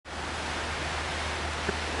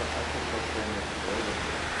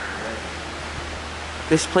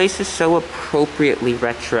This place is so appropriately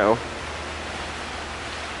retro.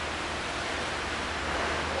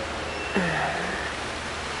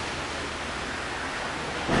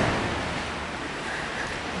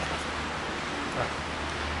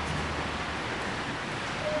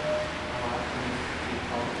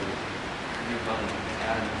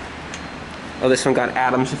 Oh, this one got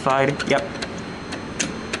Adamsified. Yep.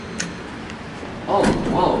 Oh,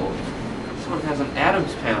 whoa. This one has an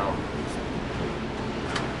Adams panel.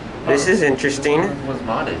 This is interesting. This one was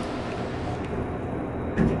modded.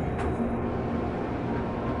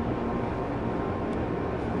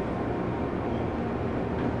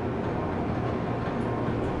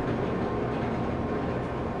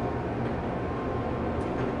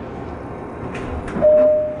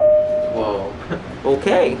 Whoa.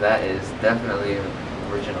 Okay. That is definitely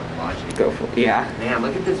original logic. Go for it. Yeah. Man,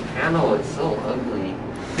 look at this panel. It's so ugly.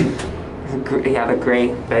 Yeah, the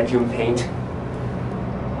gray bedroom paint.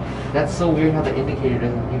 That's so weird how the indicator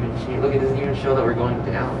doesn't even change. Look, it doesn't even show that we're going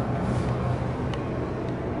down.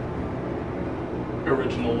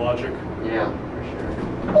 Original logic. Yeah,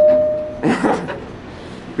 for sure.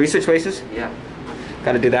 Research places? Yeah.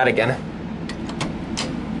 Gotta do that again.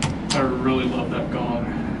 I really love that gong.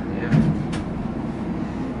 Yeah.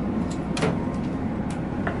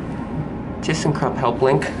 ThyssenKrupp help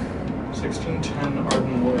link. 1610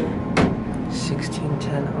 Arden Way.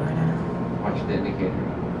 1610 Arden. Watch the indicator.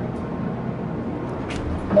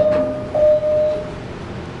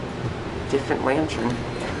 Different lantern.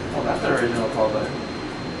 Oh, that's an original callback.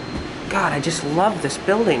 God, I just love this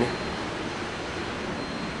building.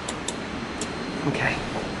 Okay.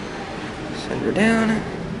 Send her down.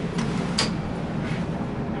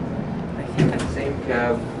 I think that same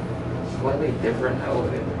cab, slightly different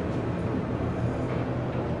elevator.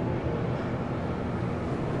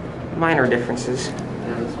 Minor differences.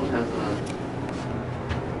 Yeah, this one has a...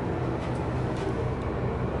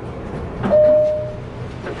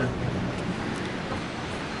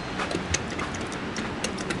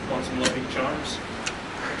 Want some Lucky Charms?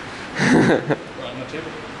 Right on the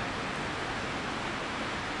table.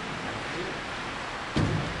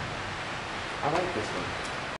 I like this one.